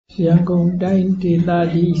ရန်ကုန်တိုင်းဒေသ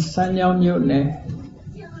ကြီးစမ်းချောင်းမြို့နယ်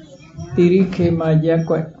တိရိခေမာရပ်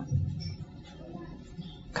ကွက်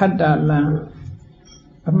ခတ္တလန်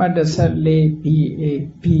အမှတ် 14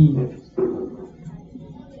 BAB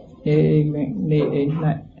နေအိမ်၌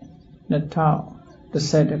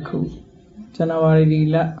2012ခုဇန်နဝါရီ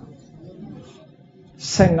လ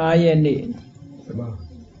15ရက်နေ့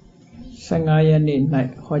၌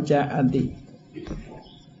ဟောကြားအပ်သည့်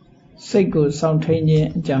စိတ်ကိုစောင့်ထိန်ခြင်း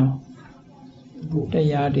အကြောင်းတ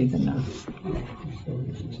ရားဒေသနာ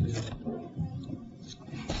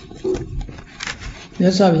မြ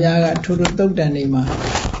တ်စွာဘုရားကထိုသုတ်တန်နေမှာ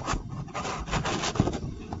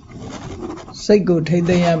စိတ်ကိုထိမ့်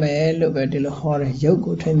သိမ်းရမယ်လို့ပဲဒီလိုဟောတယ်ရုပ်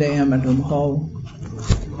ကိုထိမ့်သိမ်းရမယ်လို့မဟောဘူး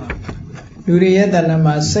လူတွေရဲ့တဏ္ဍာ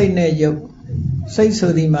မှာစိတ်နဲ့ရုပ်စိတ်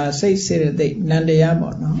ဆိုဒီမှာစိတ်စေတသိက်နံတရား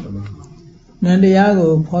ပေါ့နော်နံတရား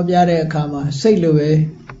ကိုဖော်ပြတဲ့အခါမှာစိတ်လိုပဲ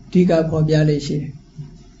အဓိကဖော်ပြလေးရှိတယ်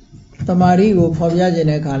တမာရီကိုဖော်ပြခြင်း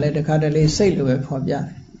တဲ့အခါလဲတခါတလေစိတ်လိုပဲဖော်ပြတယ်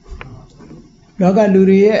လောကလူ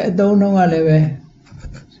တွေရဲ့အသုံးနှုန်းကလည်းပဲ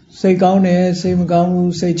စိတ်ကောင်းတယ်စိတ်မကောင်း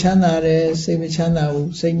ဘူးစိတ်ချမ်းသာတယ်စိတ်မချမ်းသာ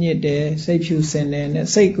ဘူးစိတ်ညစ်တယ်စိတ်ဖြူစင်တယ်နဲ့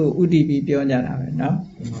စိတ်ကိုဥတည်ပြီးပြောကြတာပဲเนาะ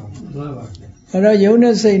အဲ့တော့ယုံ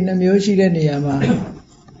နဲ့စိတ်နှမျိုးရှိတဲ့နေရာမှာ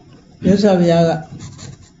မြတ်စွာဘုရားက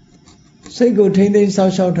စိတ်ကိုထိမ့်သိမ်းဆော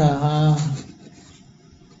က်ရှောက်တာဟာ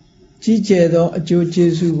ကြီးကျယ်သောအကျိုး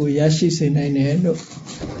ကျေးဇူးကိုရရှိစေနိုင်တယ်လို့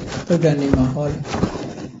သုတ်တန်နေမှာဟောတယ်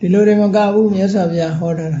ဒီလိုတွေမကဘူးမြတ်စွာဘုရား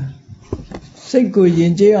ဟောတာစိတ်ကိုယ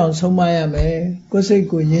ဉ်ကျေးအောင်ဆုံးမရမယ်ကိုယ်စိတ်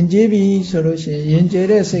ကိုယဉ်ကျေးပြီဆိုလို့ရှိရင်ယဉ်ကျေး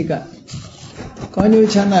တဲ့စိတ်ကကောင်းကျိုး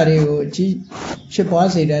ချမ်းသာတွေကိုအကြီးဖြစ်ပွား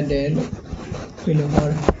စေတတ်တယ်လို့ဒီလိုဟော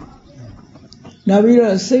တယ်နောက်ပြီး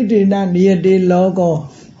တော့စိတ်တေနနိယတေလောကော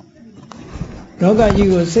လောကကြီး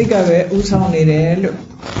ကိုစိတ်ကပဲဥဆောင်နေတယ်လို့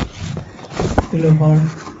ဒီလိုဟောတ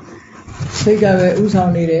ယ်စိတ်ကပဲဥဆော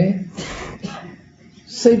င်နေတယ်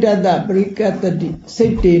စိတ်တတပရိကတ္တိစိ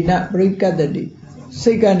တ်တေနပရိကတ္တိ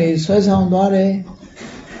စိတ်ကနေဆွဲဆောင်သွားတယ်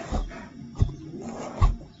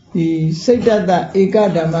ဒီစိတ်တတဧက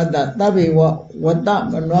ဓမ္မတသဗ္ဗေဝဝတ္တ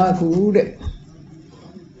မနွားခုတဲ့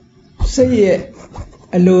စိတ်ရဲ့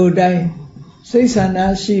အလိုတိုင်းစိတ်ဆန္ဒ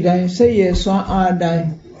ရှိတိုင်းစိတ်ရဲ့စွမ်းအားတိုင်း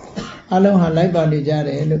အလုံးဟာလိုက်ပါနေကြတ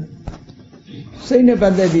ယ်လို့စိတ်နဲ့ပ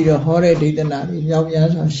တ်သက်ပြီးတော့ဟောတဲ့ဒေသနာတွေမြောက်များ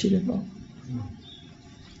စွာရှိတယ်ပေါ့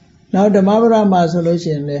နောက်ဓမ္မပဒမှာဆိုလို့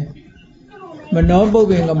ရှိရင်လေမနောပုပ္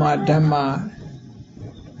ပင်ကမဓမ္မာ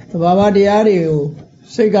သဘာဝတရားတွေကို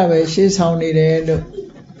စိတ်ကပဲရှေးဆောင်နေတယ်လို့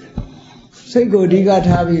စိတ်ကိုအဓိက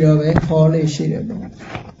ထားပြီးတော့ပဲခေါ်လို့ရှိတယ်ပေါ့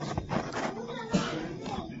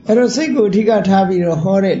အဲ့တော့စိတ်ကိုအဓိကထားပြီးတော့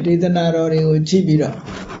ဟောတဲ့ဒေသနာတော်တွေကိုကြည့်ပြီးတော့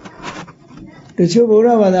တချို့ဗုဒ္ဓ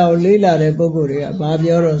ဘာသာကိုလေ့လာတဲ့ပုဂ္ဂိုလ်တွေကဘာ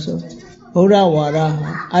ပြောတော့ဆိုဗုဒ္ဓဝါဒ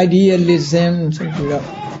idealism ဆိုပြီးတော့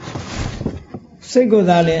စိတ်ကိုယ်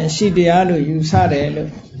သာလည်းအရှိတရားလို့ယူဆတယ်လို့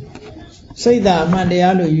စိတ်သာအမှန်တ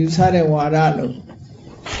ရားလို့ယူဆတဲ့ဝါဒလို့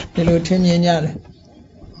ဒီလိုထင်မြင်ကြတယ်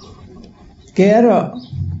ကဲအဲ့တော့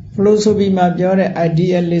philosophy မှာပြောတဲ့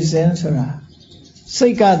idealism ဆိုတာစိ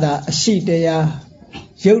တ်ကသာအရှိတရား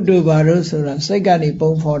ရုပ်တို့ဘာလို့ဆိုတာစိတ်ကနေ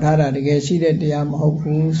ပုံဖော်ထားတာတကယ်ရှိတဲ့တရားမဟုတ်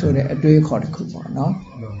ဘူးဆိုတဲ့အတွေးခေါ်တစ်ခုပေါ့နော်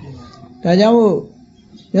ဒါကြောင့်မို့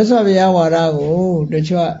မြတ်စွာဘုရားဝါဒကိုတ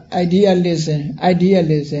ချို့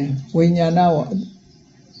idealism ဝိညာဏ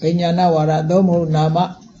ဝါဒသို့မဟုတ်နာမ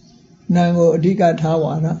နာကိုအဓိကထား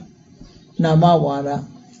ဝါဒနာမဝါဒ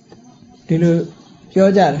ဒီလိုပြော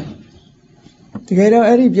ကြတယ်တကယ်တော့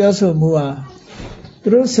အဲ့ဒီပြောဆိုမှုဟာသူ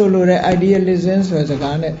တို့ဆိုလိုတဲ့ idealism ဆိုတဲ့စ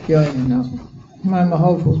ကားနဲ့ပြောရင်တော့မှန်မ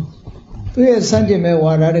ဟုတ်ဘူးသူရဲ့စန့်ကျင်မဲ့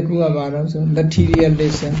ဝါဒတစ်ခုကဘာလို့ဆို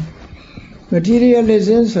materialism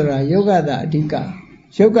ဆိုတာယုတ်ကတာအဓိက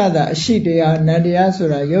ယုတ်ကတာအရှိတရားနန္တရားဆို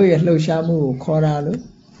တာယုတ်ရဲ့လှုပ်ရှားမှုကိုခေါ်တာလို့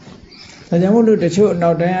ဒါကြောင့်မို့လို့တချို့အ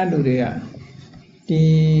နောက်တိုင်းအလူတွေကဒီ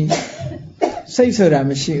စိတ်ဆိုတာ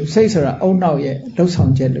မရှိဘူးစိတ်ဆိုတာအုံနောက်ရဲ့လှုပ်ဆော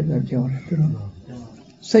င်ချက်လို့ပဲပြောတယ်သူတို့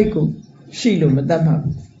စိတ်ကိုရှိလို့မတတ်မှ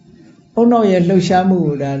ဘူးအုံနောက်ရဲ့လှုပ်ရှားမှု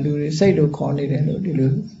ကိုဒါလူတွေစိတ်လို့ခေါ်နေတယ်လို့ဒီလို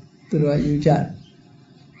သူတို့ကယူကြတယ်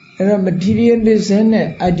အဲ့တော့ materialism နဲ့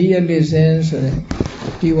idealism ဆိုတဲ့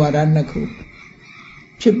ဒီဝါဒနှစ်ခု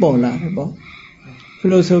ဖြစ်ပေါ်လာတယ်ပေါ့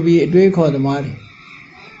philosophy အတွေးခေါ်သမားတွေ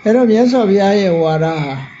အဲ့တော့မြတ်စွာဘုရားရဲ့ဝါဒ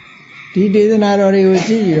ဟာဒီဒေသနာတော်တွေကို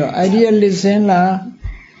ကြည့်ပြီးတော့ idealism လား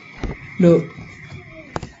လို့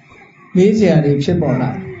မေးစရာတွေဖြစ်ပေါ်လာ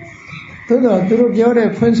သို့တော့သူတို့ပြောတဲ့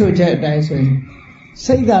ဖွင့်ဆိုချက်အတိုင်းဆိုရင်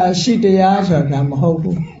စိတ်သာအရှိတရားဆိုတာမဟုတ်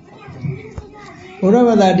ဘူးဘုရား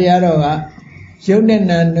ဘာသာတရားတော်ကယုတ်နဲ့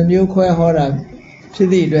နာနှမျိုးခွဲဟောတာဖြစ်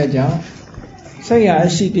သည့်အတွက်ကြောင့်စိတ်ဟာအ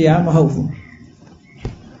ရှိတရားမဟုတ်ဘူး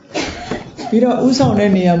ပြီးတော့ဥဆောင်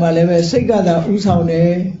တဲ့နေရာမှာလည်းပဲစိတ်ကသာဥဆောင်တယ်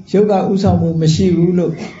ယုတ်ကဥဆောင်မှုမရှိဘူး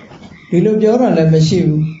လို့ဒီလိုပြောတာလည်းမရှိ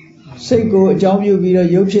ဘူး စိတ်ကိုအကြောင်းပြုပြီးတော့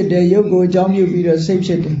ရုပ်ဖြစ်တယ်ရုပ်ကိုအကြောင်းပြုပြီးတော့စိတ်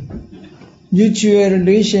ဖြစ်တယ် mutual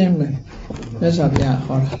relation ပဲလက်ဆောင်ပြ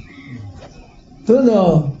ဟောတာသို့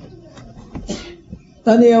တော့တ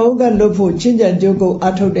ဏှာဥက္ကလွတ်ဖို့ချင်းကြံကြုတ်ကို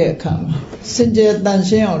အထုတ်တဲ့အခါမှာစင်ကြယ်တန်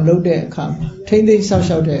ရှင်းအောင်လုပ်တဲ့အခါမှာထိမ့်သိမ်းဆောက်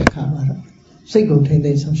ရှောက်တဲ့အခါမှာတော့စိတ်ကိုထိမ့်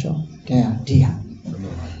သိမ်းဆောက်ရှောက်တဲ့ဟာဒီဟာ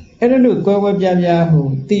အဲ့ဒါလို့ကွဲကွဲပြားပြားဟို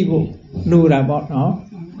သိဖို့လိုတာပေါ့နော်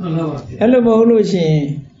အဲ့လိုမဟုတ်လို့ရှိရင်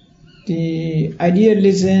ဒီ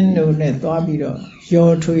idealism တို့နဲ့သွားပြီးတော့ရော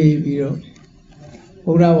ထွေးပြီးတော့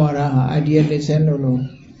ဘုရားဝါဒဟာ idealism လို့မ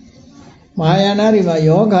ဟာယာနတွေမှာ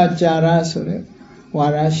ယောဂကြာရဆိုတဲ့ဝါ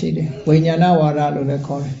ဒရှိတယ်ဝိညာဏဝါဒလို့လည်း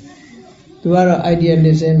ခေါ်တယ်သူကတော့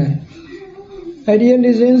idealism ပဲ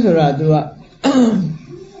idealism ဆိုတာသူက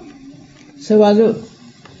ဆိုပါစို့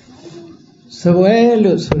စပွဲ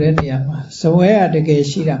လို့ဆိုတဲ့နေရာမှာစပွဲကတကယ်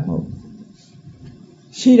ရှိတာမဟုတ်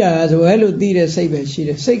ရှိတာကစပွဲလို့သိတဲ့စိတ်ပဲရှိတ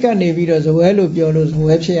ယ်စိတ်ကနေပြီးတော့စပွဲလို့ပြောလို့စ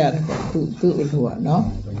ပွဲဖြစ်ရတယ်ပေါ့သူ့အလိုကနော်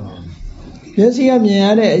မျက်စိကမြင်ရ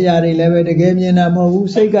တဲ့အရာတွေလည်းပဲတကယ်မြင်တာမဟုတ်ဘူး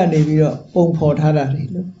စိတ်ကနေပြီးတော့ပုံဖော်ထားတာတွေ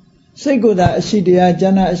လို့စိတ်ကသာအရှိတရားဉာ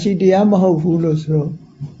ဏ်အရှိတရားမဟုတ်ဘူးလို့ဆိုတော့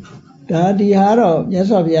ဒါဒီဟာတော့မြတ်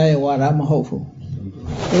စွာဘုရားရဲ့ဝါဒမဟုတ်ဘူး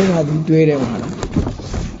အဲ့ဒါသူတွေးတယ်မှာ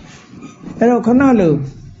အဲ့တော့ခဏလို့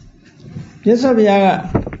မြတ်စွာဘုရားက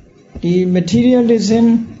ဒီ materialism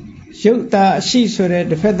ရုပ်တာအရှိဆိုတဲ့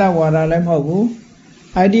တစ်ဖက်သားဝါဒလည်းမဟုတ်ဘူး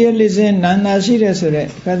idealism နာနာရှိတဲ့ဆိုတဲ့တ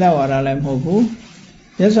စ်ဖက်သားဝါဒလည်းမဟုတ်ဘူး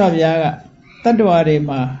မြတ်စွာဘုရားကတတ္တဝါတွေ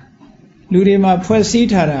မှာလူတွေမှာဖွဲ့စည်း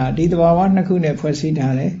ထားတာဒီသဘာဝနှစ်ခုနဲ့ဖွဲ့စည်း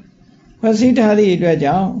ထားတယ်ဖွဲ့စည်းထားသည့်အတွက်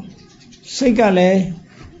ကြောင့်စိတ်ကလည်း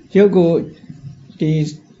ရုပ်ကိုဒီ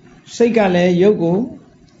စိတ်ကလည်းရုပ်ကို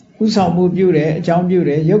ဥဆောင်မှုပြုတယ်အကြောင်းပြု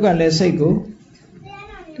တယ်ရုပ်ကလည်းစိတ်ကို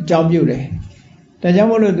အကြောင်းပြုတယ်ဒါကြောင့်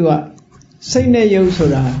မို့လို့သူကစိတ်နဲ့ရုပ်ဆို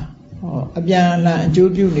တာအပြန်အလှန်အ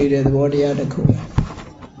ကျိုးပြုနေတဲ့သဘောတရားတစ်ခု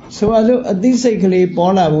ဆိုပါစို့အသိစိတ်ကလေး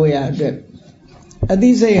ပေါ်လာဖို့ရအတွက်အသိ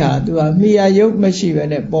စိတ်ဟာသူကမိယာရုပ်မရှိဘဲ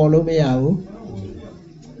နဲ့ပေါ်လို့မရဘူး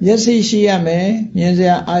မျက်စိရှိရမယ်မြင်စ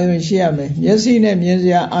ရာအာယုံရှိရမယ်မျက်စိနဲ့မြင်စ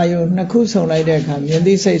ရာအာယုံနှစ်ခုဆုံလိုက်တဲ့အခါမြင်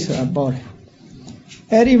သိစိတ်ဆိုတာပေါ်တယ်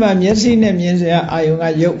အဲ့ဒီမှာမျက်စိနဲ့မြင်စရာအာယုံက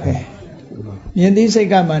ရုပ်ပဲမြင်သိစိတ်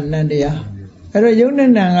ကမှနံတရားအဲ့တော့ရုပ်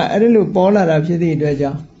နဲ့နံကအဲ့ဒီလိုပေါ်လာတာဖြစ်သည့်အတွက်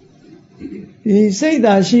ကြောင့်ဒီစိတ်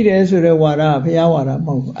သာရှိတယ်ဆိုတဲ့ဝါဒကဘုရားဝါဒမ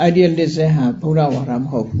ဟုတ်ဘူး idealism ဟာဘုရားဝါဒမ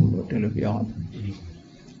ဟုတ်ဘူးလို့ဒီလိုပြောအောင်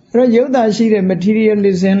အဲ့တော့ရုပ်သာရှိတဲ့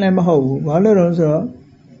materialism လည်းမဟုတ်ဘူးဘာလို့လဲဆိုတော့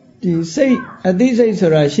ဒီစိတ်အသိစိတ်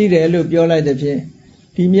ဆိုတာရှိတယ်လို့ပြောလိုက်တဲ့ဖြင့်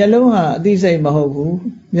ဒီမျက်လုံးဟာအသိစိတ်မဟုတ်ဘူး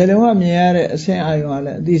မျက်လုံးကမြင်ရတဲ့အဆင်းအာယုံကလ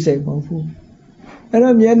ည်းအသိစိတ်မဟုတ်ဘူးအဲ့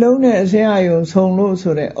တော့မျက်လုံးနဲ့အဆင်းအာယုံဆုံလို့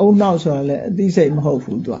ဆိုတဲ့အုံနောက်ဆိုတာလည်းအသိစိတ်မဟုတ်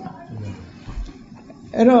ဘူးသူက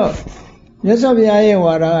အဲ့တော့မြတ်စွာဘုရားရဲ့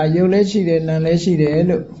ဝါဒကယုတ်လည်းရှိတယ်နာမ်လည်းရှိတယ်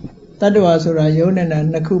လို့တတ္တဝါဆိုတာယုတ်နဲ့နာမ်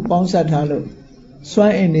နှစ်ခုပေါင်းစပ်ထားလို့စွ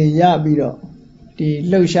မ်းအင်တွေရပြီးတော့ဒီ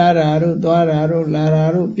လှုပ်ရှားတာတို့သွားတာတို့လာတာ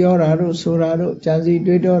တို့ပြောတာတို့ဆိုတာတို့ကြံစည်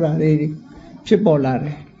တွေးတောတာတွေဖြစ်ပေါ်လာတ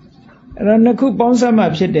ယ်အဲ့တော့နှစ်ခုပေါင်းစပ်မှ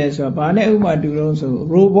ဖြစ်တယ်ဆိုတာဘာနဲ့ဥပမာတူလို့ဆို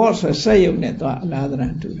robot ဆိုစက်ရုပ်နဲ့သွားအလားတရ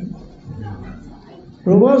တူတယ်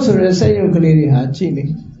robot ဆိုတဲ့စက်ရုပ်ကလေးတွေဟာကြည့်နေ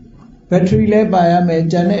ဘက်ထရီလဲပါရမယ်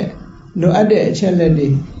ကျန်တဲ့လိုအပ်တဲ့အချက်လက်တွေ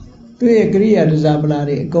သူ့ရဲ့ကိရိယာဒဇာပလာ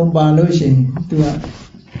တွေအကုန်ပါလို့ရှိရင်သူက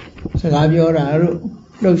စကားပြောတာတို့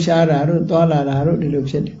လှုပ်ရှားတာတို့သွားလာတာတို့ဒီလို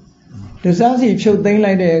ဖြစ်တယ်ဒဇာစီဖြုတ်သိမ်း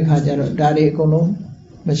လိုက်တဲ့အခါကျတော့ဒါတွေအကုန်လုံး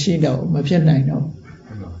မရှိတော့မဖြစ်နိုင်တော့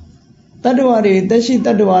တတ္တဝါတွေတက်ရှိတ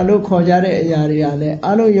တ္တဝါလို့ခေါ်ကြတဲ့အရာတွေကလည်း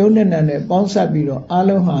အလုံးယုံနဲ့နဲ့ပေါင်းစပ်ပြီးတော့အ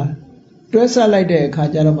လုံးဟာတွဲဆက်လိုက်တဲ့အခါ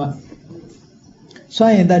ကျတော့မှစွ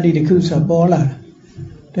န့်ရင်တတ္တိတစ်ခုဆိုပေါ်လာတာ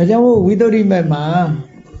ဒါကြောင့်မို့ဝိသုဒ္ဓိမက်မှာ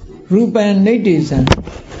ရူပံနိဋ္ဌိဇံ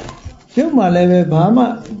ရုပ်မှလည်းပဲဘာမှ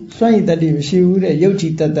စွန့်ရင်တတ္တိမရှိဘူးတဲ့ယုတ်ကြ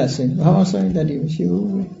ည်တတ်တတ်ဆိုရင်ဘာမှစွန့်ရင်တတ္တိမရှိဘူး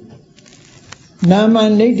တဲ့နာမ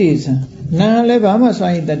နိဋ္ဌိဇံနာလည်းဘာမှစွ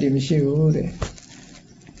န့်ရင်တတ္တိမရှိဘူးတဲ့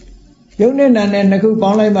ယုတ်နဲ့နာနဲ့နှစ်ခုပေါ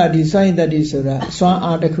င်းလိုက်မှဒီစွန့်ရင်တတ္တိဆိုတာစွမ်း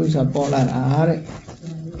အားတစ်ခုဆိုပေါ်လာတာတဲ့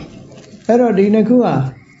အဲ့တော့ဒီနှစ်ခုဟာ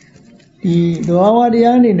ဒီသဘာဝတ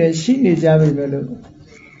ရားအနေနဲ့ရှိနေကြပြီပဲလို့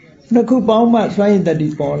နှစ်ခုပေါင်းမှစွန့်ရင်တတ္တိ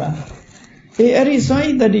ပေါ်လာအဲ့ဒီစွန့်ရ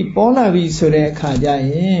င်တတ္တိပေါ်လာပြီဆိုတဲ့အခါကျ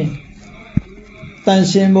ရင်တန်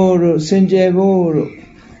ရှင်းဖို့တို့စင်ကြယ်ဖို့တို့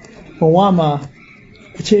ဘဝမှာ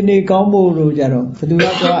အခြေအနေကောင်းဖို့တို့ကြတော့ဘယ်သူက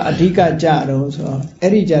တော့အဓိကကြတော့ဆိုတော့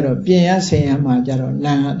အဲ့ဒီကြတော့ပြင်ရဆင်ရမှာကြတော့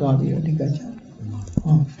နာကသွားပြီးတော့အဓိကကြ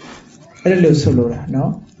ဟောအဲ့လိုဆိုလိုတာ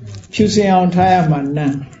နော်ဖြူစင်အောင်ထားရမှာနာ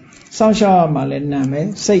စောင့်ရှောက်ရမှာလည်းနာမယ်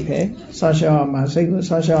စိတ်ပဲစောင့်ရှောက်ရမှာစိတ်ကို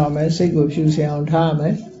စောင့်ရှောက်ရမယ်စိတ်ကိုဖြူစင်အောင်ထားရမ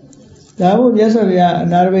ယ်ဒါမို့မြတ်စွာဘုရားအ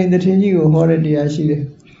နာရဘိန်သခင်ကြီးကိုဟောတဲ့တရားရှိတယ်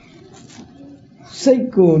စိတ်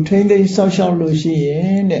ကိုထိမ့်သိမ်းစောင့်ရှောက်လို့ရှိရ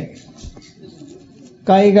င်တဲ့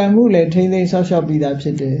ကာယကံမှုလည်းထိမ့်သိမ်းစောင့်ရှောက်ပြီးသားဖြ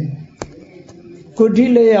စ်တယ်ကိုတိ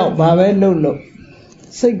လျောက်ဘာပဲလုပ်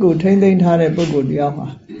စိတ်ကိုထိမ့်သိမ်းထားတဲ့ပုဂ္ဂိုလ်တရားမှာ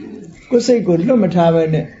ကိုယ်စိတ်ကိုလွတ်မထားပဲ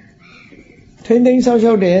နဲ့ထိမ့်သိမ်းဆောက်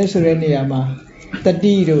ရှောက်တယ်ဆိုတဲ့နေရာမှာတ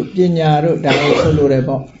တိတို့ပညာတို့ဒါကိုဆိုလိုတယ်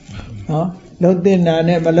ပေါ့နော်လုံးသိနာ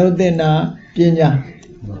နဲ့မလုံးသိနာပညာ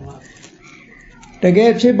တက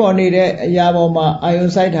ယ်ဖြစ်ပေါ်နေတဲ့အရာပေါ်မှာအာယုံ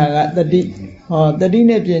စိုက်တာကတတိတတိ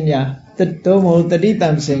နဲ့ပညာသို့မဟုတ်တတိတံ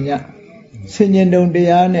စင်ညဆင်ញင်တုံတ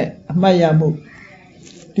ရားနဲ့အမှတ်ရမှု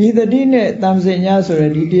ဒီတတိနဲ့တံစင်ညဆိုရ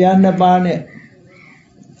ယ်ဒီတရားနှစ်ပါးနဲ့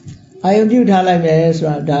အာယုံပြုထားလိုက်မယ်ဆို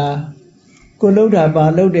တာဒါကိုလှုပ်တာပါ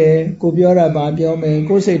လှုပ်တယ်ကိုပြောတာပါပြောမယ်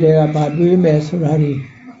ကိုစိတ်ထဲကပါတွေးမယ်ဆိုတာဒီ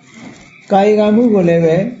ကာယကံမှုကိုလည်း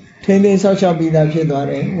ပဲထိမ့်သိမ်းဆောက်ရှောက်ပြီးသားဖြစ်သွား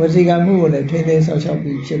တယ်ဝစီကံမှုကိုလည်းထိမ့်သိမ်းဆောက်ရှောက်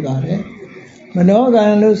ပြီးဖြစ်သွားတယ်မနောကံ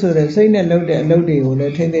လို့ဆိုတဲ့စိတ်နဲ့လှုပ်တဲ့အလုပ်တွေကိုလ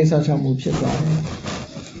ည်းထိမ့်သိမ်းဆောက်ရှောက်မှုဖြစ်သွားတယ်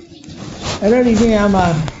အဲ့တော့ဒီနေရာမှာ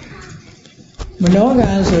မနောကံ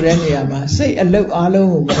ဆိုတဲ့နေရာမှာစိတ်အလုပ်အားလုံး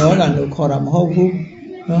ကိုမနောကံလို့ခေါ်တာမဟုတ်ဘူး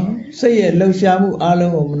နော်စိတ်ရဲ့လှုပ်ရှားမှုအား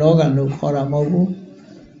လုံးကိုမနောကံလို့ခေါ်တာမဟုတ်ဘူး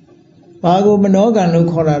ဘာကိုမနောကံလို့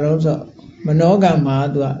ခေါ်တာတော့ဆိုမနောကံမှာ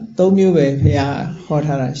သူက၃မျိုးပဲဘုရားဟော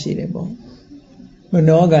ထားတာရှိတယ်ပေါ့မ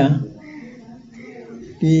နောကံ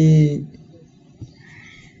ဒီ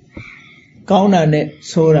ကောင်းတာနဲ့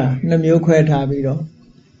ဆိုးတာနှမျိုးခွဲထားပြီးတော့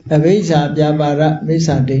အဘိဇ္ဇာပြပါဒမိစ္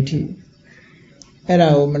ဆာဒိဋ္ဌိအဲ့ဒါ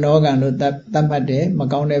ကိုမနောကံလို့သတ်မှတ်တယ်မ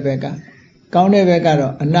ကောင်းတဲ့ဘက်ကကောင်းတဲ့ဘက်က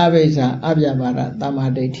တော့အနဘိဇ္ဇာအပြပါဒတမ္မာ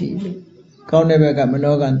ဒိဋ္ဌိလို့ကောင်းတဲ့ဘက်ကမ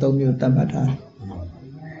နောကံ၃မျိုးသတ်မှတ်ထားတယ်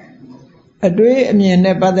အတွေးအမြင်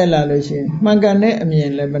နဲ့ပတ်သက်လာလို့ရှိရင်မှန်ကန်တဲ့အမြင်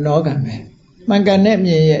လည်းမနောကံပဲမှန်ကန်တဲ့အ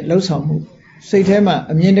မြင်ရဲ့လှုပ်ဆောင်မှုစိတ်ထဲမှာ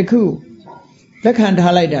အမြင်တစ်ခုလက်ခံ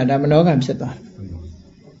ထားလိုက်တာဒါမနောကံဖြစ်သွားတယ်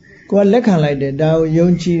ကိုကလက်ခံလိုက်တယ်ဒါကိုယုံ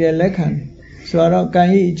ကြည်တယ်လက်ခံတယ်ဆိုတော့ကံ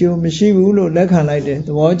ရဲ့အကျိုးမရှိဘူးလို့လက်ခံလိုက်တယ်သ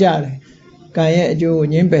ဘောကျတယ်ကံရဲ့အကျိုးကို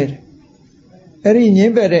ညှင်းပယ်တယ်အဲ့ဒီညှ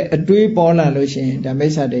င်းပယ်တဲ့အတွေးပေါ်လာလို့ရှိရင်ဒါမိ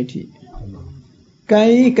စ္ဆာဒိဋ္ဌိကံ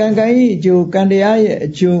ရဲ့အကျိုးကံတရားရဲ့အ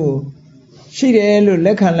ကျိုးကိုရှိတယ်လို့လ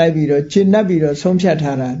က်ခံလိုက်ပြီးတော့ရှင်းနှပ်ပြီးတော့ဆုံးဖြတ်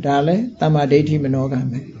ထားတာဒါလည်းတမ္မာဒိဋ္ဌိမနောကံ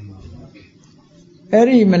ပဲအဲ့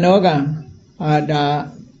ဒီမနောကံဒါ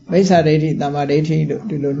မိစ္ဆာဒိဋ္ဌိတမ္မာဒိဋ္ဌိလို့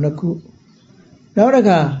ဒီလိုနှစ်ခုနောက်တစ်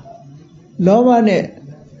ခါလောဘနဲ့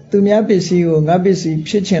သူများပစ္စည်းကိုငါပစ္စည်း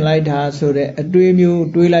ဖြစ်ချင်လိုက်တာဆိုတဲ့အတွေးမျိုး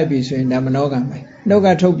တွေးလိုက်ပြီဆိုရင်ဒါမနောကံပဲနှုတ်က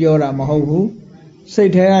ထုတ်ပြောတာမဟုတ်ဘူးစိ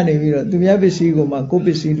တ်ထဲကနေပြီးတော့သူများပစ္စည်းကိုမှကိုယ်ပ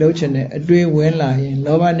စ္စည်းလှုပ်ချင်တဲ့အတွေးဝင်လာရင်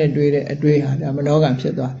လောဘနဲ့တွေးတဲ့အတွေးဟာဒါမနောကံဖြ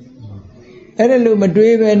စ်သွားတယ်အဲ့ဒါလို့မ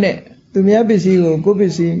တွေးပဲနဲ့သူများပစ္စည်းကိုကိုယ်ပ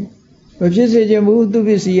စ္စည်းမဖြစ်စေချင်ဘူးသူပ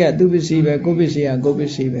စ္စည်းကသူပစ္စည်းပဲကိုယ်ပစ္စည်းကကိုယ်ပ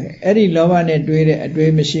စ္စည်းပဲအဲ့ဒီလောဘနဲ့တွေးတဲ့အ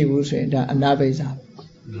တွေးမရှိဘူးဆိုရင်ဒါအနာဘိဇ္ဇာ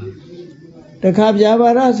တခါပြာပါ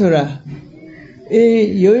ဒဆိုတာ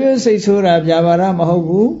ရိုးရိုးစိတ်ဆိုးတာပြာပါဒမဟုတ်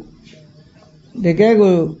ဘူးတကယ်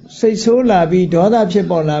ကိုစိတ်ဆိုးလာပြီးဒေါသဖြစ်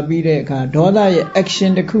ပေါ်လာပြီးတဲ့အခါဒေါသရဲ့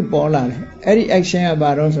action တစ်ခုပေါ်လာတယ်အဲ့ဒီ action က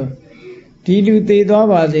ဘာတော့ဆိုဒီလူသေသွား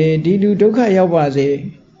ပါစေဒီလူဒုက္ခရောက်ပါစေ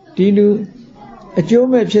ဒီလူအကျိုး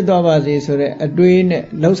မဲ့ဖြစ်သွားပါစေဆိုတဲ့အတွေးနဲ့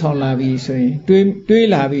လှုပ်ဆောင်လာပြီးဆိုရင်တွေး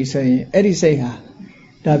လာပြီးဆိုရင်အဲ့ဒီစိတ်ဟာ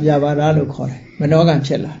ဒါပြပါဒလို့ခေါ်တယ်မနောကံ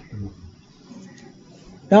ဖြစ်လာ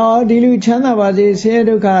တော့ဒီလူချမ်းသာပါစေဆင်းရဲ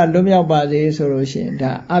ဒုက္ခလွတ်မြောက်ပါစေဆိုလို့ရှိရင်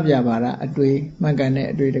ဒါအပြပါဒအတွေးမှန်ကန်တဲ့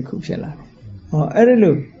အတွေးတစ်ခုဖြစ်လာတယ်ဟောအဲ့ဒါ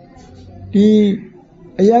လို့ဒီ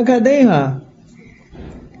အရာခတ်သိမ်းဟာ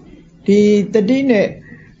ဒီတတိနဲ့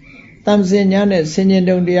တမ္စင်ညာနဲ့ဆင်ញင်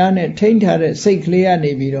တုံတရားနဲ့ထိမ့်ထားတဲ့စိတ်ကလေးက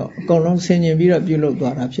နေပြီးတော့အကုန်လုံးဆင်ញင်ပြီးတော့ပြုလုပ်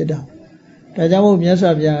သွားတာဖြစ်တာဒါကြောင့်မို့မြတ်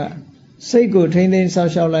စွာဘုရားစိတ်ကိုထိမ့်သိမ်းဆော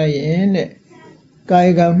က်ရှောက်လိုက်ရင်တဲ့ကာယ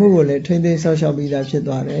ကံမှုကိုလည်းထိမ့်သိမ်းဆောက်ရှောက်ပြီးသားဖြစ်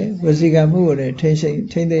သွားတယ်ဝစီကံမှုကိုလည်းထိမ့်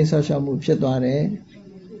သိမ်းဆောက်ရှောက်မှုဖြစ်သွားတယ်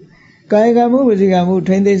ကာယကံမှုဝစီကံမှု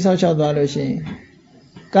ထိမ့်သိမ်းဆောက်ရှောက်သွားလို့ရှိရင်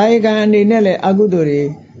ကာယကံအနေနဲ့လည်းအကုသိုလ်တွေ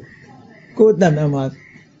ကိုယ်တဏ္ဍာမှာ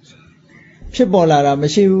ဖြစ်ပေါ်လာတာမ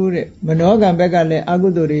ရှိဘူးတဲ့မနောကံဘက်ကလည်းအကု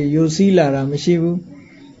သိုလ်တွေယိုစီးလာတာမရှိဘူး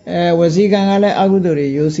ဝစီကံကလည်းအကုသိုလ်တွေ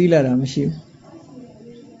ယိုစီးလာတာမရှိဘူး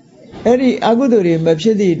အဲ့ဒီအကုသိုလ်တွေမဖြ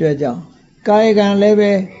စ်သည့်အတွက်ကြောင့်ကာယကံလည်း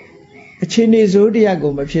ပဲအခြေအနေဆိုးတရား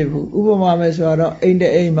ကိုမဖြစ်ဘူးဥပမာပဲဆိုတော့အိမ်တ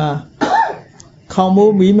အိမ်မှာခေါင်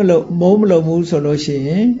မိုးမီးမလုံမိုးမလုံဘူးဆိုလို့ရှိရ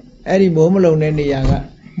င်အဲ့ဒီမိုးမလုံတဲ့နေရာက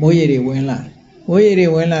မိုးရေတွေဝင်လာတယ်မိုးရေတွေ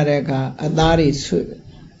ဝင်လာတဲ့အခါအသားတွေ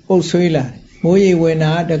ပုတ်ဆွေးလာတယ်မိုးရေဝင်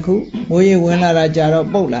တာတခုမိုးရေဝင်လာတာကြတော့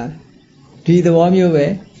ပုတ်လာတယ်ဒီသဘောမျိုးပဲ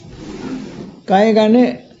ကာယကံနဲ့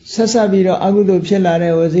ဆက်ဆက်ပြီးတော့အကုသိုလ်ဖြစ်လာ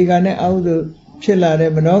တဲ့ဝစီကံနဲ့အကုသိုလ်ဖြစ်လာ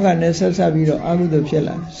တဲ့မနောကံနဲ့ဆက်ဆက်ပြီးတော့အကုသိုလ်ဖြစ်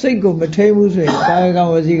လာစိတ်ကိုမထိန်ဘူးဆိုရင်ကာယကံ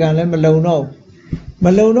ဝစီကံလည်းမလုံတော့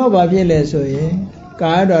ဘာဖြစ်လဲဆိုရင်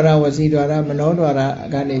ကာယဒွါရဝစီဒွါရမနောဒွါရ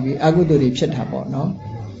ကနေပြီးအကုသိုလ်တွေဖြစ်တာပေါ့နော်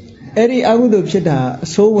အဲ့ဒီအကုသိုလ်ဖြစ်တာအ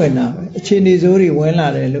ဆိုးဝင်တာပဲအခြေအနေဆိုးတွေဝင်လာ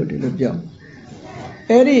တယ်လို့ဒီလိုပြော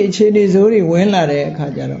အဲ့ဒီအခြေအနေဆိုးတွေဝင်လာတဲ့အခါ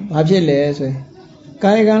ကျတော့ဘာဖြစ်လဲဆိုရင်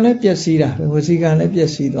ကာယကံလည်းပျက်စီးတာဝစီကံလည်းပျ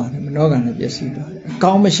က်စီးသွားတယ်မနောကံလည်းပျက်စီးသွားတယ်အ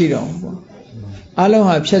ကောင်းမရှိတော့ဘူးပေါ့ အလုံး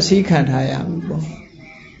ဟာဖြည့်ဆည်းခံထားရပြီပေါ့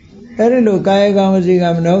အဲ့ဒီလိုကာယကံဝစီကံ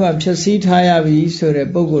မနောကံဖြည့်ဆည်းထားရပြီဆိုတဲ့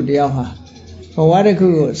ပုဂ္ဂိုလ်တယောက်ဟာဘဝတစ်ခု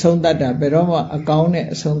ကိုအဆုံးသတ်တာဘယ်တော့မှအကောင်းနဲ့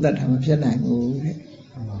အဆုံးသတ်တာမဖြစ်နိုင်ဘူးတဲ့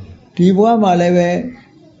ဒီဘဝမှာလည်းပဲ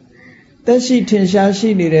သက်ရှိထင်ရှားရှိ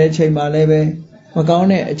နေတဲ့အချိန်မှာလည်းပဲမကောင်း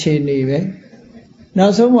တဲ့အခြေအနေပဲနော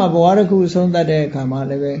က်ဆုံးမှာဘဝတစ်ခုအဆုံးသတ်တဲ့အခါမှာ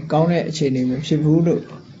လည်းပဲကောင်းတဲ့အခြေအနေမဖြစ်ဘူးလို့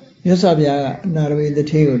မြတ်စွာဘုရားကအနာရဝိတ္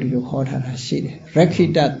ထေကိုဒီလိုခေါ်ထားတာရှိတယ်ရခိ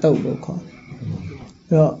တတုတ်လို့ခေါ်တယ်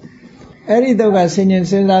အဲ့တော့အဲ့ဒီတုတ်ကဆင်ញင်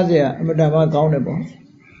စဉ်းစားစရာအမှန်တမ်းကောင်းတယ်ပေါ့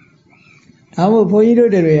ဒါမို့ဘုန်းကြီး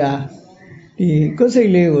တို့တွေဟာဒီကိုယ်စိ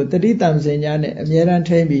တ်လေးကိုတတိတံစင်ညာနဲ့အမြဲတမ်း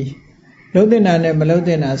ထိမ့်ပြီးလုံးတင်တာနဲ့မလုံးတ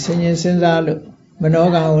င်တာဆင်ញင်စဉ်းစားလို့မနော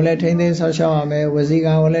ကံကိုလည်းထိမ့်သိမ်းဆောက်ရှောက်ရမယ်ဝစီ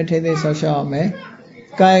ကံကိုလည်းထိမ့်သိမ်းဆောက်ရှောက်ရမယ်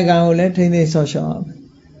ကာယကံကိုလည်းထိမ့်သိမ်းဆောက်ရှောက်ရမယ်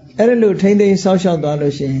အဲ့ဒါလို့ထိမ့်သိမ်းဆောက်ရှောက်သွား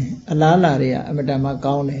လို့ရှိရင်အလားလာတွေကအမှန်တမ်း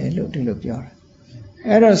ကောင်းတယ်လို့ဒီလိုပြောတာ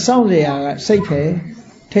အဲ့တော့စောင့်စရာကစိတ်ပဲ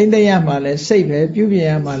ထိမ့်သိမ်းရမှာလည်းစိတ်ပဲပြုပြင်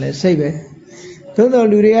ရမှာလည်းစိတ်ပဲသို့တော်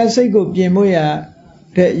လူတွေကစိတ်ကိုပြင်ဖို့ရ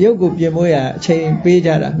တဲ့ရုပ်ကိုပြင်ဖို့ရအချိန်ပေးကြ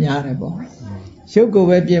တာများတယ်ပေါ့ရုပ်ကို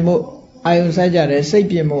ပဲပြင်ဖို့အာယုံစိုက်ကြတယ်စိတ်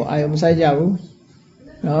ပြင်ဖို့အာယုံမစိုက်ကြဘူး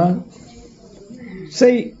နော်စိ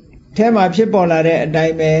တ်ထဲမှာဖြစ်ပေါ်လာတဲ့အတို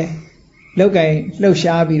င်းပဲလောက်ကင်လှုပ်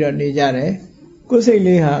ရှားပြီးတော့နေကြတယ်ကိုယ်စိတ်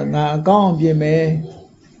လေးဟာငါအကောင်းအောင်ပြင်မယ်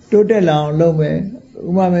တိုးတက်လာအောင်လုပ်မယ်ဥ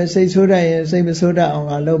ပမာစိတ်ဆိုးတတ်ရင်စိတ်မဆိုးတတ်အောင်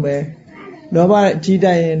ငါလုပ်မယ်လောဘကြီးတ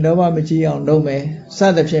တ်ရင်လောဘမကြီးအောင်လုပ်မယ်စ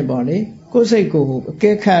သဖြင့်ပေါ့လေကိုယ်စိတ်ကိုအ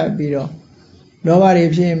ကဲခတ်ပြီးတော့လောဘတွေ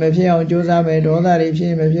ဖြစ်ရင်မဖြစ်အောင်ကြိုးစားမယ်ဒေါသတွေဖြစ်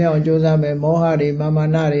ရင်မဖြစ်အောင်ကြိုးစားမယ်မောဟတွေမာမာ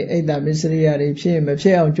နတွေအိတ်တမစ္စရိယတွေဖြစ်ရင်မဖြ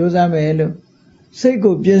စ်အောင်ကြိုးစားမယ်လို့စိတ်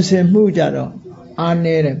ကိုပြင်ဆင်မှုကြတော့အားန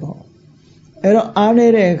ည်းတယ်ပေါ့အဲ့တော့အားန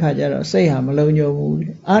ည်းတဲ့အခါကျတော့စိတ်ဟာမလုံးညုံဘူး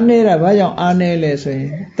အားနည်းတာဘာကြောင့်အားနည်းလဲဆိုရင်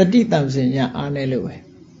တတိတံစင်ညာအားနည်းလို့ပဲ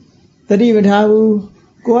တတိမထားဘူး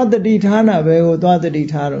ကိုယ်ကတတိထားတာပဲကိုသွားတတိ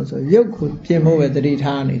ထားတော့ဆိုရုပ်ကိုပြင်ဖို့ပဲတတိ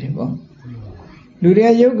ထားနေတယ်ပေါ့လူတွေ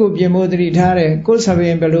ကရုပ်ကိုပြင်ဖို့တတိထားတယ်ကိုယ်ဆပ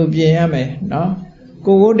င်ဘယ်လိုပြင်ရမလဲနော်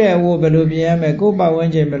ကိုဝတ်တဲ့အဝတ်ဘယ်လိုပြင်ရမလဲကိုပတ်ဝ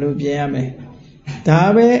န်းကျင်ဘယ်လိုပြင်ရမလဲဒါ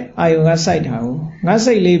ပဲအာယုံကစိုက်တာကိုငါ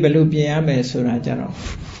စိတ်လေးဘယ်လိုပြင်ရမလဲဆိုတာကြတော့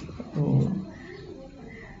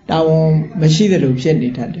တာဝန်မရှိသလိုဖြစ်နေ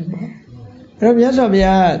တတ်တယ်ပေါ့အဲ့တော့မြတ်စွာဘု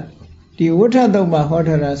ရားဒီဝဋ္ဌတုံမှာဟော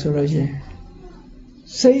ထားတာဆိုလို့ရှိရင်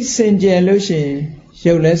စိတ်စင်ကြယ်လို့ရှိရင်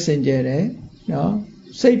ရုပ်လည်းစင်ကြယ်တယ်နော်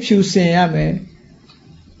စိတ်ဖြူစင်ရမယ်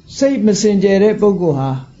စိတ်မစင်ကြယ်တဲ့ပုဂ္ဂိုလ်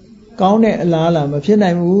ဟာကောင်းတဲ့အလားအလာမဖြစ်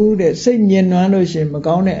နိုင်ဘူးတဲ့စိတ်ညင်နွမ်းလို့ရှိရင်မ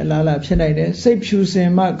ကောင်းတဲ့အလားအလာဖြစ်နိုင်တယ်စိတ်ဖြူစင်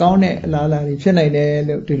မှကောင်းတဲ့အလားအလာတွေဖြစ်နိုင်တယ်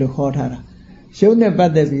လို့ဒီလိုခေါ်ထားတာရုပ်နဲ့ပ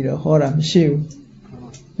တ်သက်ပြီးတော့ဟောတာမရှိ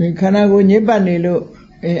ဘူးခန္ဓာကိုယ်ညစ်ပတ်နေလို့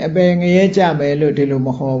အပယ်ငရဲကြမယ်လို့ဒီလိုမ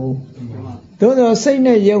ဟောဘူးသို့သောစိတ်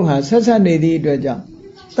နဲ့ရုပ်ဟာဆက်ဆက်နေသည့်အတွက်ကြောင့်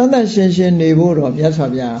တန်တန်ရှင်းရှင်းနေဖို့တော့မြတ်စွာ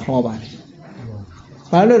ဘုရားဟောပါတယ်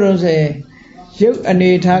ဘာလို့လဲဆိုရင်ရုပ်အ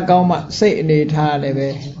နေထားကောင်းမှစိတ်အနေထားလည်းပဲ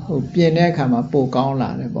ပြင်တဲ့အခါမှာပိုကောင်းလာ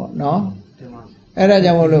တယ်ပေါ့နော်အဲ့ဒါ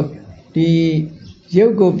ကြောင့်မို့လို့ဒီရု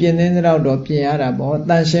ပ်ကိုပြင်တဲ့တော့ပြင်ရတာပေါ့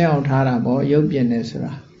တန်ရှင်းအောင်ထားတာပေါ့ရုပ်ပြင်တယ်ဆို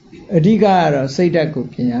တာအဓိကကတော့စိတ်ဓာတ်ကို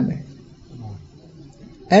ပြင်ရမယ်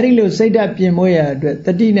အဲ့ဒီလိုစိတ်ဓာတ်ပြင်ဖို့ရအတွက်တ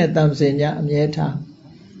တိနဲ့တံစင်ညာအမြဲထား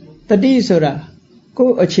တတိဆိုတာကို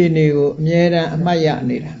ယ်အခြေအနေကိုအမြဲတမ်းအမှတ်ရ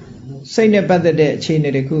နေတာစိတ်နဲ့ပတ်သက်တဲ့အခြေအနေ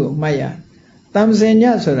တခုကိုအမှတ်ရတံစင်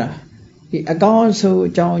ညာဆိုတာဒီအကောင်းဆိုး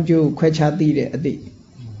အကြောင်းအကျိုးခွဲခြားသိတဲ့အသိ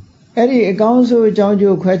အဲ့ဒီအကောင်းဆိုးအကြောင်းအ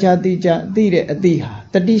ကျိုးခွဲခြားသိတဲ့အသိဟာ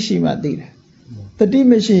တတိရှိမှသိတယ်တတိ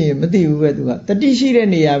မရှိရင်မသိဘူးပဲသူကတတိရှိတဲ့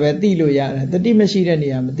နေရာပဲသိလို့ရတယ်တတိမရှိတဲ့နေ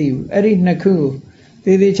ရာမသိဘူးအဲ့ဒီနှစ်ခုကို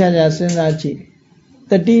သေးသေးချာချာစဉ်းစားကြည့်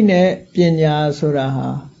တတိနဲ့ပညာဆိုတာဟာ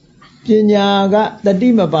ပညာကတတိ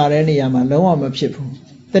မပါတဲ့နေရာမှာလုံးဝမဖြစ်ဘူး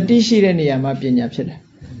တတိရှိတဲ့နေရာမှာပညာဖြစ်တယ်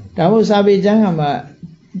ဒါမို့စာပေကျမ်းကမှာ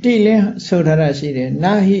တိလင်းဆိုထားတာရှိတယ်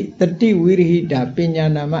နာဟိတတိဝိရိဟိတာပညာ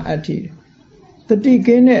နာမအဋ္ဌိတတိက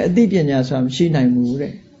င်းတဲ့အသိပညာဆိုတာမရှိနိုင်ဘူး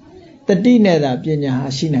တဲ့တတိနဲ့သာပညာဟာ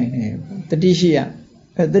ရှိနိုင်တယ်တတိရှိရ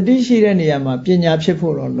တတိရှိတဲ့နေရာမှာပညာဖြစ်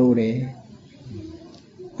ဖို့တော့လိုတယ်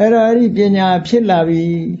အဲ့တော့အဲ့ဒီပညာဖြစ်လာပြီ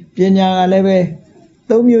ပညာကလည်းပဲ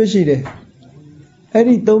၃မျိုးရှိတယ်အဲ့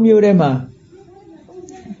ဒီ၃မျိုးထဲမှာ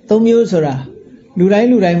၃မျိုးဆိုတာလူတိုင်း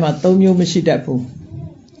မှာ၃မျိုးမရှိတတ်ဘူး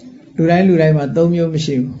လူတိုင်းမှာ၃မျိုးမ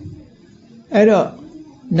ရှိဘူးအဲ့တော့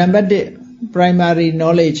နံပါတ်1 primary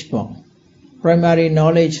knowledge ပေါ့ primary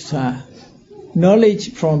knowledge ဆိုတာ knowledge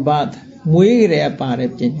from birth မွေးကြရပါ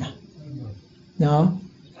တဲ့ပညာနော်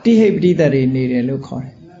တိဟိပတိတတွေနေတယ်လို့ခေါ်တ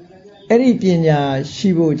ယ်အဲ့ဒီပညာရှိ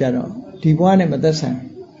ဖို့ကြတော့ဒီဘဝနဲ့မသက်ဆိုင်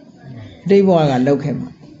အတိတ်ဘဝကလောက်ခဲ့မှာ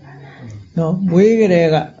နော်မွေးကြတဲ့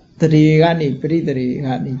ကတရေကနေပရိတရေက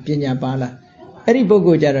နေပညာပါလာအဲ့ဒီပုဂ္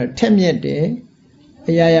ဂိုလ်ကြတော့ထက်မြက်တယ်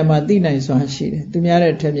အရာရာမှာသိနိုင်စွမ်းရှိတယ်သူများ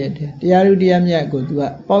တဲ့ထက်မြက်တယ်တရားလူတရားမြတ်ကိုသူက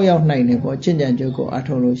ပေါက်ရောက်နိုင်တယ်ပေါ့ချင့်ကြံကြုတ်ကိုအ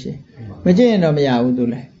ထောက်လို့ရှိရင်မချင့်ရင်တော့မရဘူးသူ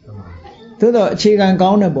လည်းတ သောအခြေခံကော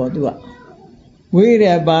င်းတဲ့ပေါ့သူကဝိရ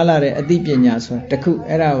ပါလာတဲ့အသိပညာဆိုတာတခု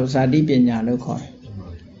အဲ့ဒါကိုဇာတိပညာလို့ခေါ်တယ်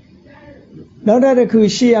နောက်တစ်ခု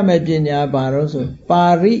ရှိရမယ့်ပညာဘာလို့ဆိုပါ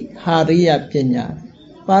ရိဟာရိယပညာ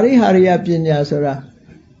ပါရိဟာရိယပညာဆိုတာ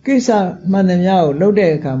ကိစ္စမှန်သမျှကိုလုပ်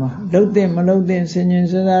တဲ့အခါမှာလုပ်တဲ့မလုပ်တဲ့စဉ်းကျင်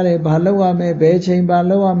စဉ်းစားတယ်ဘာလုပ်ရမလဲဘယ်ချိန်ဘာ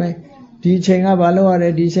လုပ်ရမလဲဒီချိန်ကဘာလုပ်ရတ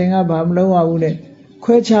ယ်ဒီချိန်ကဘာမလုပ်ရဘူးလေ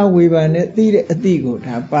ခွဲခြားဝေဖန်နဲ့သိတဲ့အသိကို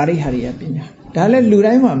ဒါပါရိဟာရိယပညာဒါလည်းလူ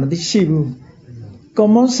တိုင်းမှာမသိရှိဘူး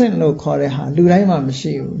common sense လို့ခေါ်တဲ့ဟာလူတိုင်းမှာမ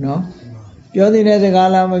ရှိဘူးเนาะပြောတဲ့စကား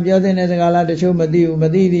လားမပြောတဲ့စကားလားတချို့မသိဘူးမ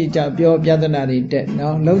သိသည့်ကြောင့်ပြောပြဿနာတွေတက်เนา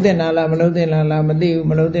ะလုံးတဲ့နာလားမလုံးတဲ့နာလားမသိဘူး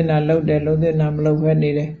မလုံးတဲ့နာလုံးတယ်လုံးတဲ့နာမလုံးပဲ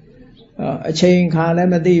နေတယ်အချိန်ခါလ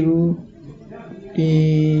ည်းမသိဘူးဒီ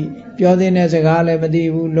ပြောတဲ့စကားလည်းမသိ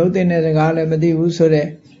ဘူးလုံးတဲ့စကားလည်းမသိဘူးဆိုတဲ့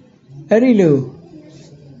အဲ့ဒီလို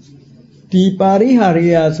ဒီပါရိဟာရိ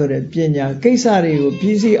ယဆိုတဲ့ပညာကိစ္စတွေကိုပြ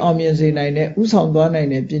ည့်စုံအောင်မြင်စေနိုင်တဲ့ဥဆောင်သွားနိုင်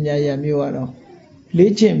တဲ့ပညာရမျိုးကတော့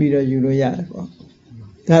လေ့ကျင့်ပြီးတော့ယူလို့ရတယ်ပေါ့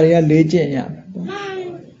ဒါတွေကလေ့ကျင့်ရမယ်ပေါ့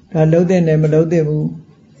ဒါလုံးတဲ့နဲ့မလုံးတဲ့ဘူး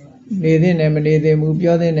နေတဲ့နဲ့မနေတဲ့ဘူး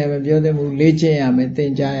ပြောတဲ့နဲ့မပြောတဲ့ဘူးလေ့ကျင့်ရမယ်သ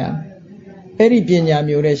င်ကြားရမယ်အဲ့ဒီပညာ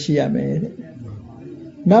မျိုးနဲ့ရှိရမယ်တဲ့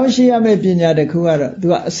နောက်ရှိရမယ့်ပညာတစ်ခုကတော့သူ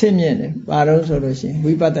ကအစစ်မြင့်တယ်ဘာလို့ဆိုလို့ရှိရင်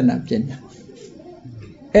ဝိပဿနာပညာ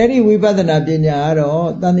အဲ့ဒီဝိပဿနာပညာကတော့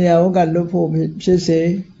တန်တရားဝကလွတ်ဖို့ဖြစ်စေ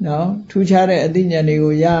နော်ထူးခြားတဲ့အသိဉာဏ်တွေ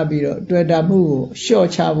ကိုရပြီးတော့တွေ့တာမှုကိုလျှော့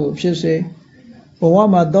ချဖို့ဖြစ်စေဘဝ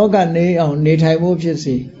မှာတောကနေအောင်နေထိုင်ဖို့ဖြစ်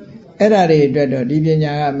စေအဲ့ဒါတွေအတွက်တော့ဒီပ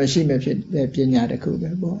ညာကမရှိမဖြစ်တဲ့ပညာတစ်ခုပဲ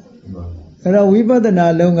ပေါ့အဲ့တော့ဝိပဿနာ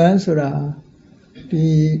လုပ်ငန်းဆိုတာ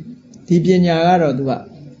ဒီပညာကတော့သူက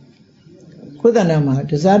ကိုယ်တဏ္ဍာမှာ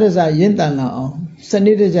တစားတစားရင့်တန်လာအောင်စန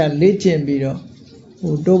စ်တကျလေ့ကျင့်ပြီးတော့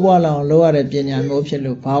ဟိုတိုးပွားလာအောင်လုပ်ရတဲ့ပညာမျိုးဖြစ်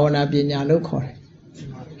လို့ဘာဝနာပညာလို့ခေါ်တယ်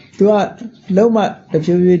။သူကလုံးမတဖြ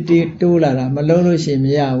ည်းဖြည်းတိုးလာတာမလုံးလို့ရှိရင်မ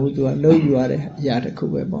ရဘူးသူကလုံးယူရတဲ့အရာတစ်ခု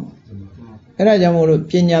ပဲပေါ့။အဲ့ဒါကြောင့်မို့လို့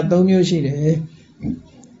ပညာ၃မျိုးရှိတယ်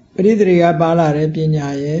။ပရိသေတွေကပါလာတဲ့ပညာ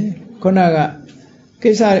ရယ်ခုနက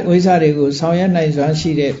ကိစ္စဝိစ္စတွေကိုဆောင်ရွက်နိုင်စွမ်း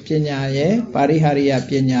ရှိတဲ့ပညာရယ်ပါရိဟာရိယ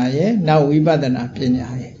ပညာရယ်နောက်ဝိပဿနာပညာ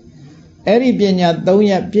ရယ်အဲ့ဒီပညာ၃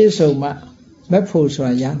ရပ်ပြည့်စုံမှမက်ဖို့ဆို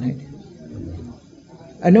တာရနိုင်တယ်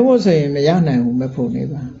အနုဘုဆိုရင်မရနိုင်ဘူးမက်ဖို့နိဗ္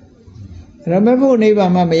ဗာန်အဲ့တော့မက်ဖို့နိဗ္ဗာ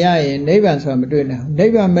န်မှမရရင်နိဗ္ဗာန်ဆိုတာမတွေ့နိုင်ဘူးနိ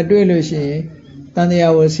ဗ္ဗာန်မတွေ့လို့ရှိရင်တန်တ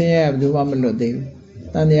ရားကိုဆင်းရဲဘယ်သူမှမလွတ်သေးဘူး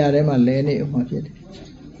တန်တရားထဲမှာလဲနေဥမှာဖြစ်တယ်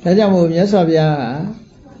ဒါကြောင့်မို့မြတ်စွာဘုရားက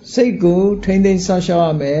စိတ်ကိုထိမ့်သိမ်းဆောက်ရှောက်ရ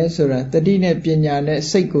မယ်ဆိုတာတတိနဲ့ပညာနဲ့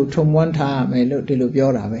စိတ်ကိုထုံမွမ်းထားရမယ်လို့ဒီလိုပြော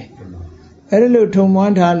တာပဲအဲ့ဒါလို့ထုံမွ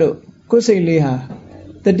မ်းထားလို့ကိုယ်စိတ်လေးဟာ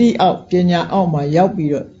တတိအောက်ပညာအောက်မှာရောက်ပြီး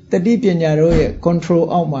တော့တတိပညာတို့ရဲ့ control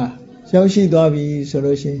အောက်မှာရောက်ရှိသွားပြီဆို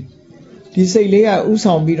လို့ရှိရင်ဒီစိတ်လေးကဥ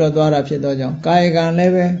ဆောင်ပြီးတော့သွားတာဖြစ်တော့ကြောင့်ကာယကံလ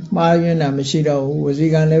ည်းပဲမှားယွင်းတာမရှိတော့ဘူးဝစီ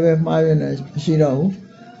ကံလည်းပဲမှားယွင်းတာမရှိတော့ဘူး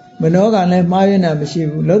မနောကံလည်းမှားယွင်းတာမရှိ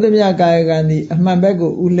ဘူးလုံးသမျှကာယကံဒီအမှန်ဘက်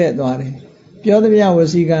ကိုဥလှည့်သွားတယ်ပြောသမျှဝ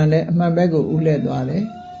စီကံလည်းအမှန်ဘက်ကိုဥလှည့်သွားတယ်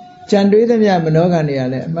ကြံတွေးသမျှမနောကံတွေက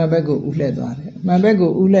လည်းအမှန်ဘက်ကိုဥလှည့်သွားတယ်အမှန်ဘက်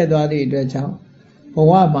ကိုဥလှည့်သွားသည့်အတွက်ကြောင့်ဘ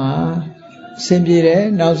ဝမှာဆင်ပြေတယ်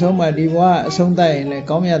နောက်ဆုံးမှဒီဘဝအဆုံးသတ်ရင်လည်း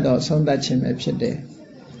ကောင်းမြတ်သောအဆုံးသတ်ခြင်းပဲဖြစ်တယ်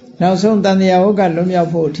နောက်ဆုံးတန်တရားဝကလွတ်မြောက်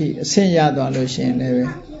ဖို့အထိအဆင့်ရသွားလို့ရှိရင်လည်းပဲ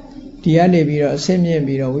ဒီကနေပြီးတော့အဆင့်မြင့်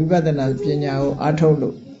ပြီးတော့ဝိပဿနာပညာကိုအားထုတ်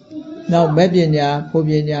လို့နောက်မဲ့ပညာဖို့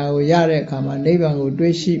ပညာကိုရတဲ့အခါမှာနိဗ္ဗာန်ကို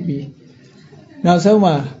တွေ့ရှိပြီးနောက်ဆုံး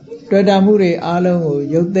မှာတွေ့တာမှုတွေအားလုံးကို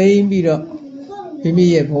ရုပ်သိမ်းပြီးတော့မိမိ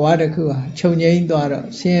ရဲ့ဘဝတစ်ခုဟာချုပ်ငြိမ်းသွားတော့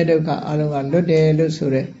ဆင်းရဲဒုက္ခအားလုံးကလွတ်တယ်လို့ဆို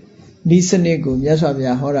တဲ့ဤစနစ်ကိုမြတ်စွာဘု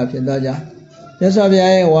ရားဟောတာဖြစ်တော့ကြောင့်မြတ်စွာဘု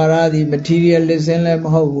ရားရဲ့ဝါဒသည် materialism လည်းမ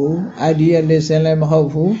ဟုတ်ဘူး idealism လည်းမဟုတ်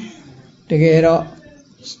ဘူးတကယ်တော့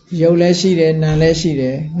ရုပ်လည်းရှိတယ်နာမ်လည်းရှိတ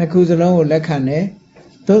ယ်နှစ်ခုစလုံးကိုလက်ခံတယ်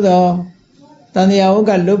သို့တော့တန်တရားဝ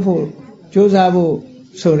ကလွတ်ဖို့ကြိုးစားဖို့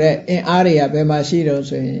ဆိုတဲ့အင်အားတွေကဘယ်မှာရှိတော့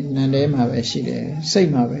ဆိုရင်နာမ်ထဲမှာပဲရှိတယ်စိတ်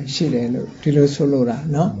မှာပဲရှိတယ်လို့ဒီလိုဆိုလိုတာ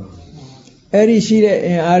เนาะအဲ့ဒီရှိတဲ့အ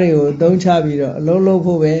င်အားတွေကိုသုံးချပြီးတော့အလုံးလုံး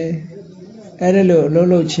ဖို့ပဲအဲ့ဒါလို့အလုံး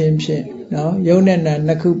လုံးချင်းဖြင့်เนาะယုံနဲ့နာ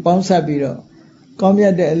နှစ်ခုပေါင်းစပ်ပြီးတော့ကောင်းမြ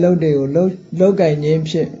တ်တဲ့အလုပ်တွေကိုလုပ်ကင်ခြင်း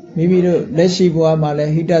ဖြင့်မိမိတို့လက်ရှိဘဝမှာလ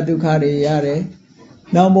ည်းဟိတဒုက္ခတွေရတယ်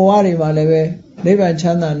။နောက်ဘဝတွေမှာလည်းပဲနိဗ္ဗာန်ချ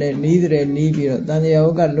မ်းသာနဲ့နီးတဲ့နီးပြီးတော့တန်တရားဝ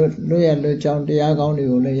ကလွတ်ရလွတ်ကြောင်းတရားကောင်းတွေ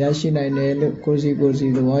ကိုလည်းရရှိနိုင်တယ်လို့ကိုယ်စီ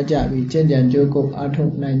သဘောကျပြီးကျင့်ကြံကြိုးကုပ်အားထု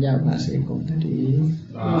တ်နိုင်ကြပါစေကုန်သတည်း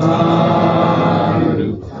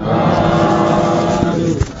။